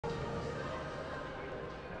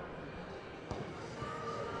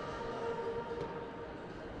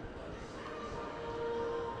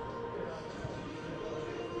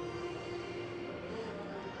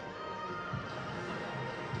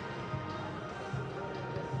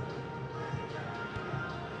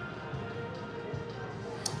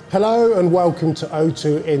Hello and welcome to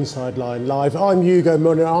O2 Inside Line Live. I'm Hugo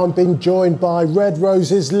Monye. I'm being joined by Red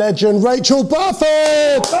Roses legend Rachael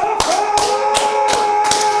Burford.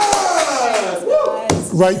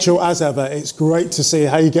 Rachael, as ever, it's great to see you.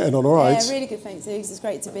 How are you getting on, all right? Yeah, really good, thanks, Hugues. It's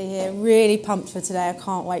great to be here. Really pumped for today. I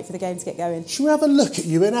can't wait for the game to get going. Should we have a look at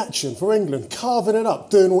you in action for England, carving it up,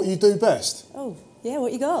 doing what you do best? Oh, yeah,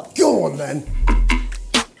 what you got? Go on then.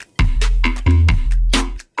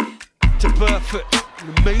 To Burford, an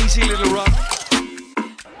amazing little run.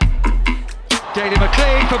 Daly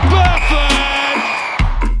McLean for Burford!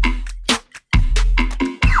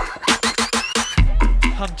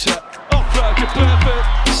 Hunter, offload to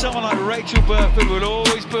Burford. Someone like Rachael Burford will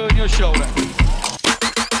always burn your shoulder.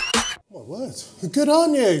 My word, good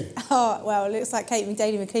aren't you? Oh, well, it looks like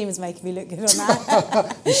Daly McLean was making me look good on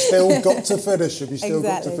that. You still got to finish him. You still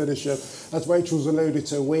Exactly. got to finish him. As Rachel's alluded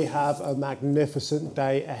to, we have a magnificent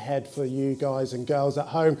day ahead for you guys and girls at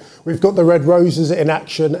home. We've got the Red Roses in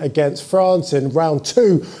action against France in round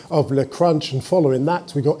 2 of Le Crunch, and following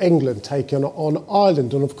that, we've got England taking on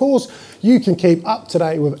Ireland. And of course, you can keep up to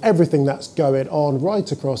date with everything that's going on right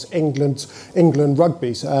across England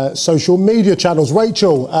Rugby's social media channels.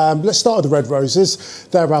 Rachel, let's start with the Red Roses.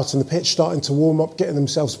 They're out on the pitch starting to warm up, getting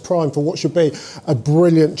themselves primed for what should be a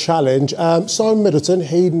brilliant challenge. Simon Middleton,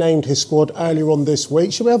 he named his squad earlier on this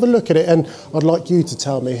week. Shall we have a look at it? And I'd like you to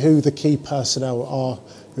tell me who the key personnel are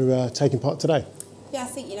who are taking part today. Yeah, I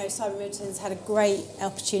think, Simon Middleton's had a great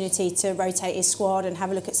opportunity to rotate his squad and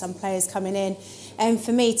have a look at some players coming in. And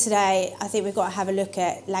for me today, I think we've got to have a look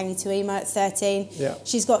at Langi Tuima at 13. Yeah.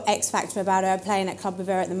 She's got X factor about her, playing at Club with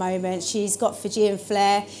her at the moment. She's got Fijian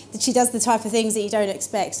flair. She does the type of things that you don't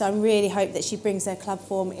expect. So I really hope that she brings her club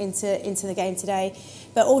form into the game today.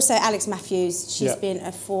 But also Alex Matthews, she's been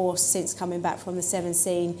a force since coming back from the Sevens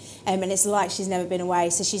scene, and it's like she's never been away,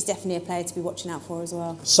 so she's definitely a player to be watching out for as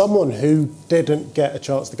well. Someone who didn't get a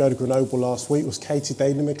chance to go to Grenoble last week was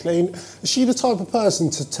Daly McLean. Is she the type of person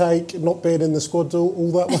to take not being in the squad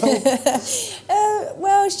all that well?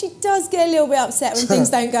 Well, she does get a little bit upset when things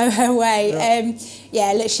don't go her way.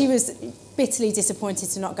 Look, she was bitterly disappointed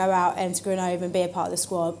to not go out to Grenoble and be a part of the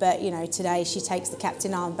squad, but today she takes the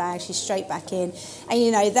captain armband, she's straight back in,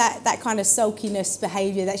 and that kind of sulkiness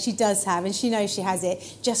behaviour that she does have, and she knows she has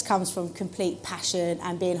it, just comes from complete passion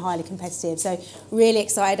and being highly competitive. So really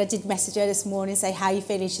excited. I did message her this morning, say how you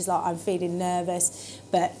feeling. She's like, I'm feeling nervous,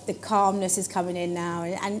 but the calmness is coming in now,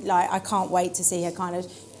 and I can't wait to see her kind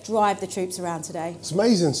of drive the troops around today. It's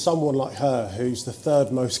amazing someone like her, who's the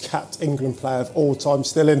 3rd most capped England player of all time,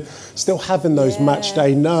 still having those match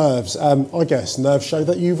day nerves. I guess nerves show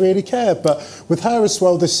that you really care. But with her as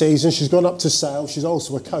well this season, she's gone up to Sale. She's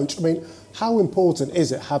also a coach. I mean, how important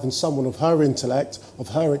is it having someone of her intellect, of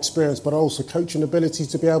her experience, but also coaching ability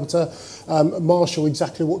to be able to marshal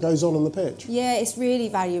exactly what goes on the pitch? Yeah, it's really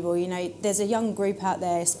valuable. There's a young group out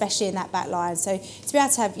there, especially in that back line. So to be able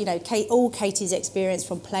to have, all Katie's experience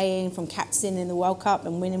from playing, from captaining in the World Cup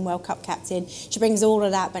and winning World Cup captain, she brings all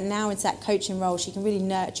of that. But now into that coaching role, she can really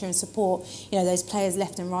nurture and support, those players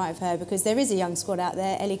left and right of her, because there is a young squad out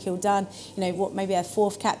there. Ellie Kildunn, maybe her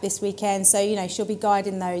 4th cap this weekend. So, she'll be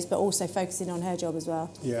guiding those, but also focusing on her job as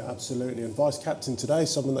well. Yeah, absolutely. And vice captain today,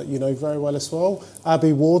 someone that you know very well as well,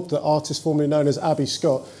 Abby Ward, the artist formerly known as Abby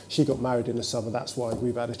Scott. She got married in the summer. That's why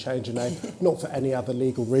we've had a change of name, not for any other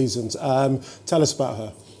legal reasons. Tell us about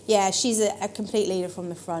her. Yeah, she's a complete leader from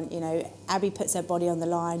the front. Abby puts her body on the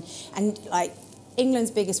line, and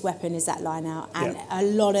England's biggest weapon is that line out, and a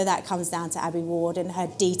lot of that comes down to Abby Ward and her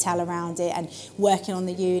detail around it and working on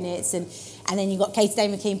the units, and then you've got Daly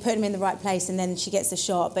McLean putting them in the right place, and then she gets the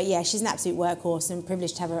shot. But yeah, she's an absolute workhorse, and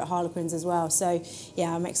privileged to have her at Harlequins as well. So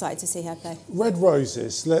yeah, I'm excited to see her play. Red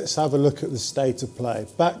Roses, let's have a look at the state of play.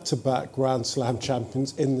 Back-to-back Grand Slam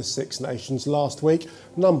champions in the Six Nations last week,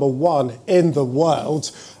 #1 in the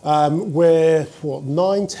world. We're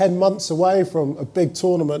 9-10 months away from a big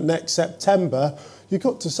tournament next September. You've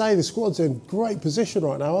got to say the squad's in great position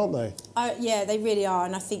right now, aren't they? Yeah, they really are.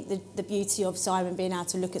 And I think the beauty of Simon being able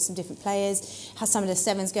to look at some different players, has some of the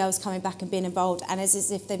Sevens girls coming back and being involved, and it's as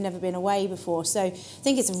if they've never been away before. So I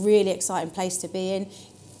think it's a really exciting place to be in.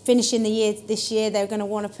 Finishing the year this year, they're going to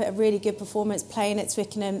want to put a really good performance playing at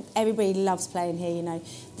Twickenham. Everybody loves playing here,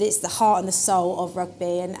 It's the heart and the soul of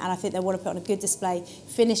rugby, and I think they want to put on a good display,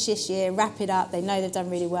 finish this year, wrap it up. They know they've done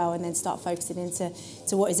really well, and then start focusing into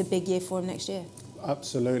what is a big year for them next year.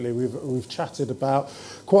 Absolutely. We've chatted about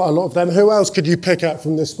quite a lot of them. Who else could you pick out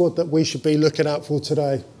from this squad that we should be looking out for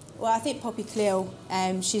today? Well, I think Poppy Cleal,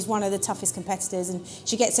 she's one of the toughest competitors, and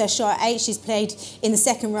she gets her shot at 8. She's played in the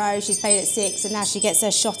second row, she's played at 6, and now she gets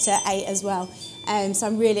her shot at 8 as well. So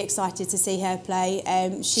I'm really excited to see her play.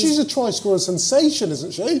 She's a try-scorer sensation,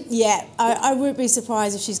 isn't she? Yeah, I would be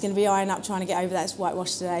surprised if she's going to be eyeing up trying to get over that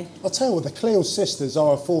whitewash today. I'll tell you what, the Cleo sisters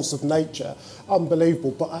are a force of nature.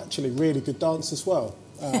 Unbelievable, but actually really good dance as well.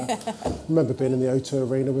 I remember being in the O2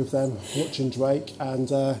 Arena with them, watching Drake, and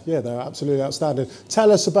yeah, they're absolutely outstanding.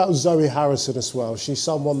 Tell us about Zoe Harrison as well. She's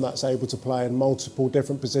someone that's able to play in multiple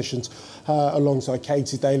different positions alongside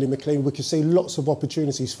Katie Daly-McLean. We can see lots of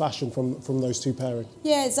opportunities fashioned from those two pairing.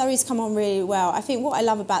 Yeah, Zoe's come on really well. I think what I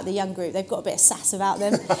love about the young group, they've got a bit of sass about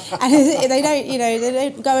them, and they don't,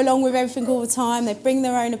 they don't go along with everything all the time. They bring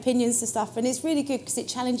their own opinions to stuff, and it's really good because it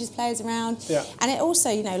challenges players around. Yeah. And it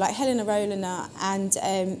also, like Helena Rowland and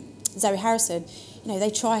Zoe Harrison, they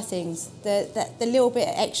try things. The little bit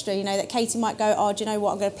extra, that Katie might go, oh, do you know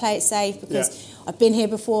what, I'm going to play it safe because I've been here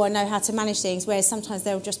before, I know how to manage things, whereas sometimes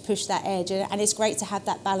they'll just push that edge, and it's great to have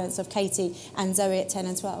that balance of Katie and Zoe at 10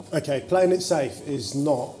 and 12. OK, playing it safe is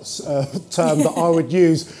not a term that I would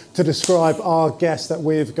use to describe our guest that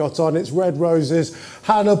we've got on. It's Red Roses,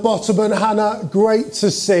 Hannah Botterman. Hannah, great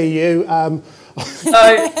to see you.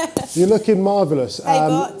 You're looking marvellous.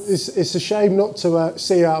 It's a shame not to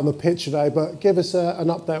see you out on the pitch today, but give us an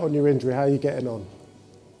update on your injury. How are you getting on?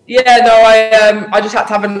 Yeah, no, I just had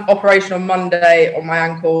to have an operation on Monday on my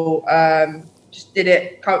ankle. Just did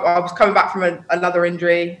it. I was coming back from another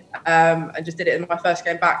injury, and just did it in my first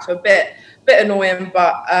game back. So a bit annoying,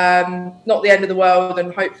 but not the end of the world.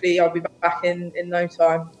 And hopefully I'll be back in no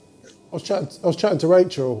time. I was chatting to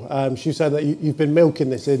Rachael. She said that you've been milking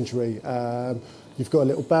this injury. You've got a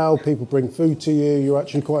little bowel, people bring food to you, you're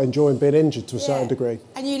actually quite enjoying being injured to a certain degree.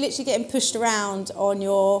 And you're literally getting pushed around on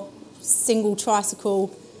your single tricycle.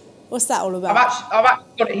 What's that all about? I've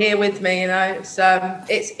actually got it here with me,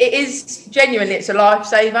 it is genuinely, it's a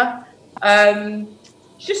lifesaver.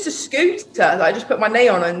 It's just a scooter that I just put my knee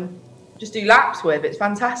on and just do laps with. It's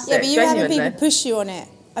fantastic. Yeah, but you having people push you on it.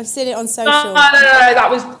 I've seen it on social. No. That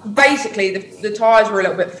was basically the tyres were a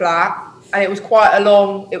little bit flat, and it was quite a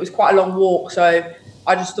long walk. So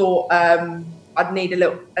I just thought I'd need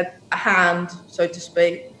a hand, so to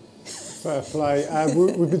speak. Fair play.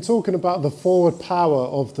 We've been talking about the forward power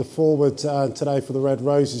of the forwards today for the Red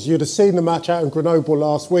Roses. You'd have seen the match out in Grenoble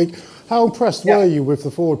last week. How impressed were you with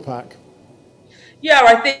the forward pack? Yeah,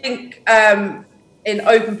 I think in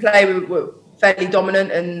open play we were fairly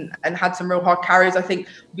dominant and had some real hard carries. I think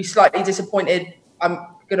we'd be slightly disappointed. I'm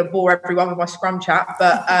going to bore everyone with my scrum chat,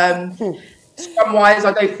 but scrum-wise,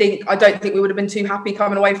 I don't think we would have been too happy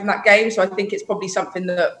coming away from that game. So I think it's probably something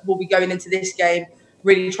that we'll be going into this game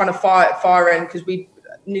really trying to fire in, because we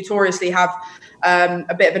notoriously have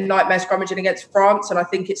a bit of a nightmare scrummaging against France, and I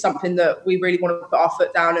think it's something that we really want to put our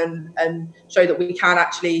foot down and show that we can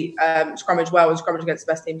actually scrummage well and scrummage against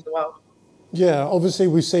the best teams in the world. Yeah, obviously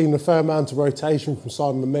we've seen a fair amount of rotation from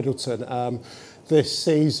Simon Middleton this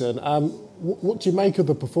season. What do you make of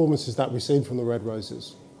the performances that we've seen from the Red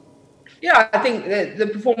Roses? Yeah, I think the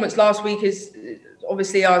performance last week is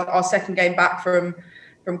obviously our second game back from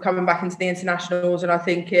coming back into the internationals, and I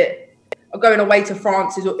think going away to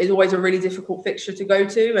France is always a really difficult fixture to go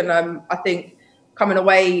to, and I think coming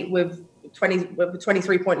away with a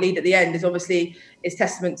 23-point lead at the end is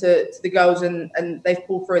testament to the girls, and they've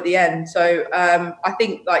pulled through at the end. So I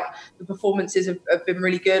think the performances have been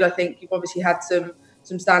really good. I think you've obviously had some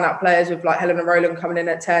standout players with Helena Rowland coming in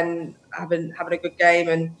at 10, having a good game,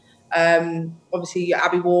 and obviously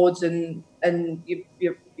Abby Wards and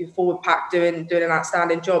your forward pack doing an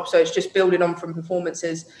outstanding job. So it's just building on from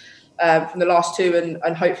performances from the last two,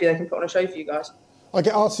 and hopefully they can put on a show for you guys. I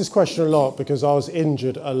get asked this question a lot because I was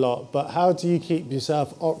injured a lot, but how do you keep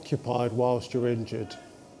yourself occupied whilst you're injured?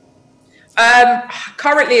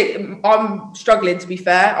 Currently, I'm struggling, to be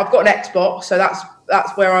fair. I've got an Xbox, so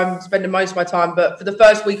that's where I'm spending most of my time. But for the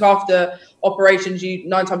first week after operations, you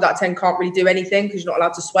 9 times out of 10 can't really do anything because you're not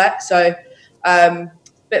allowed to sweat. So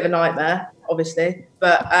bit of a nightmare, obviously.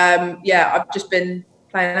 But yeah, I've just been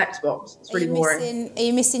playing Xbox. It's really boring. Are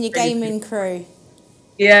you missing your gaming crew?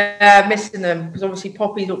 Yeah, missing them, because obviously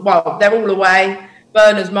Poppy's, well, they're all away.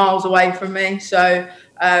 Burner's miles away from me. So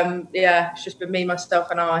yeah, it's just been me,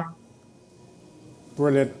 myself and I.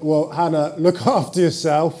 Brilliant. Well, Hannah, look after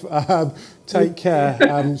yourself. Take care.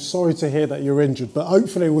 I'm sorry to hear that you're injured, but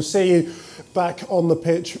hopefully we'll see you back on the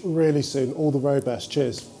pitch really soon. All the very best.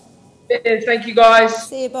 Cheers. Thank you, guys.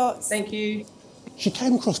 See you, Bots. Thank you. She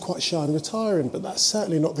came across quite shy and retiring, but that's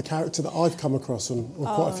certainly not the character that I've come across on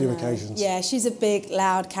quite a few occasions. Yeah, she's a big,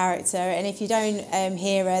 loud character, and if you don't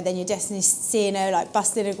hear her, then you're definitely seeing her like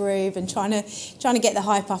busting a groove and trying to get the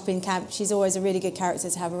hype up in camp. She's always a really good character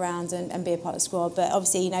to have around and be a part of the squad. But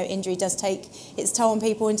obviously, injury does take its toll on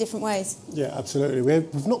people in different ways. Yeah, absolutely.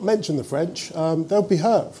 We've not mentioned the French. They'll be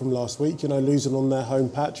hurt from last week, losing on their home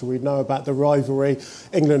patch. We know about the rivalry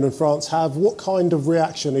England and France have. What kind of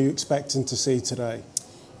reaction are you expecting to see today?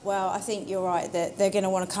 Well, I think you're right that they're going to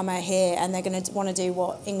want to come out here and they're going to want to do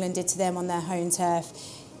what England did to them on their home turf.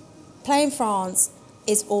 Playing France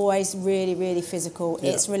is always really, really physical.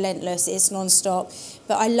 Yeah. It's relentless, it's non-stop.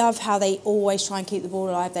 But I love how they always try and keep the ball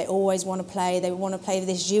alive. They always want to play. They want to play with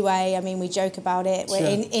this jouet. I mean, we joke about it. We're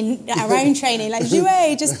in our own training, like,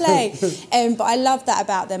 jouet, just play. But I love that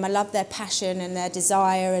about them. I love their passion and their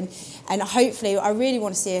desire. And hopefully, I really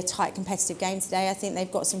want to see a tight, competitive game today. I think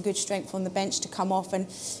they've got some good strength on the bench to come off. And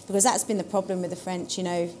because that's been the problem with the French,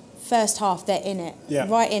 first half they're in it,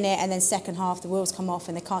 right in it, and then second half the wheels come off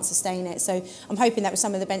and they can't sustain it. So I'm hoping that with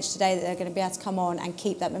some of the bench today that they're going to be able to come on and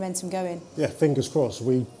keep that momentum going. Yeah, fingers crossed.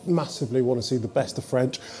 We massively want to see the best of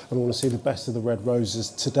French and want to see the best of the Red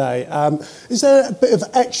Roses today. Is there a bit of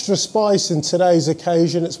extra spice in today's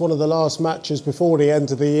occasion? It's one of the last matches before the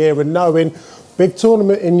end of the year, and knowing big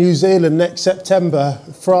tournament in New Zealand next September,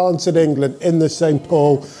 France and England in the same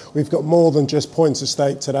pool. We've got more than just points at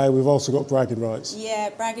stake today. We've also got bragging rights. Yeah,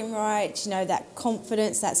 bragging rights, that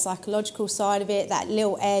confidence, that psychological side of it, that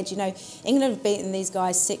little edge. England have beaten these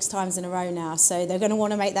guys 6 times in a row now, so they're going to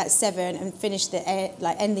want to make that 7 and finish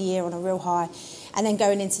end the year on a real high. And then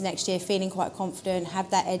going into next year feeling quite confident,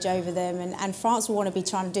 have that edge over them, and France will want to be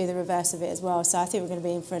trying to do the reverse of it as well. So I think we're going to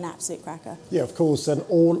be in for an absolute cracker. Yeah, of course, and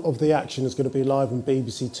all of the action is going to be live on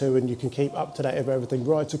BBC Two, and you can keep up to date with everything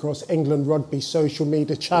right across England Rugby social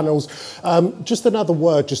media channels. Just another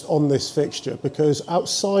word just on this fixture, because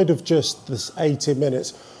outside of just this 80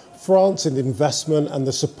 minutes, France and the investment and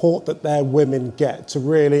the support that their women get to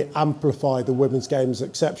really amplify the women's game is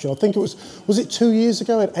exceptional. I think it was it 2 years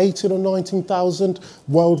ago at 18 or 19,000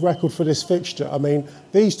 world record for this fixture. I mean,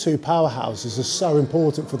 these two powerhouses are so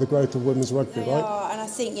important for the growth of women's rugby, right? And I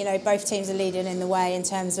think, both teams are leading in the way in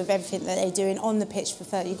terms of everything that they're doing on the pitch for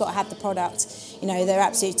 30. You've got to have the product. They're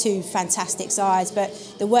absolutely 2 fantastic sides, but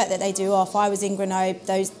the work that they do off. I was in Grenoble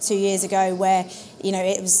those 2 years ago where,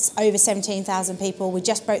 it was over 17,000 people. We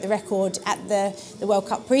just broke the record at the World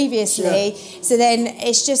Cup previously. Yeah. So then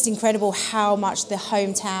it's just incredible how much the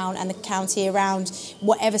hometown and the county around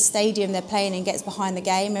whatever stadium they're playing in gets behind the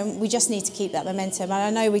game, and we just need to keep that momentum. And I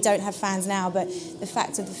know we don't have fans now, but the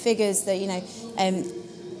fact of the figures that,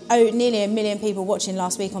 nearly 1 million people watching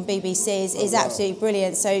last week on BBC is absolutely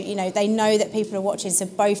brilliant. So, they know that people are watching, so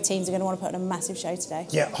both teams are going to want to put on a massive show today.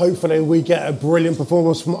 Yeah, hopefully we get a brilliant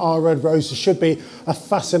performance from our Red Roses. Should be a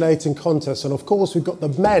fascinating contest. And of course, we've got the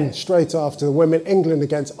men straight after the women, England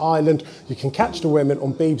against Ireland. You can catch the women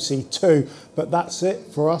on BBC Two. But that's it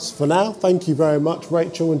for us for now. Thank you very much,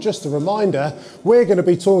 Rachel. And just a reminder, we're going to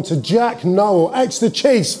be talking to Jack Nowell, ex-the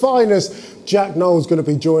Chiefs' finest. Jack Nowell's going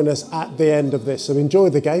to be joining us at the end of this. So enjoy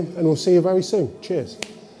the game, and we'll see you very soon. Cheers.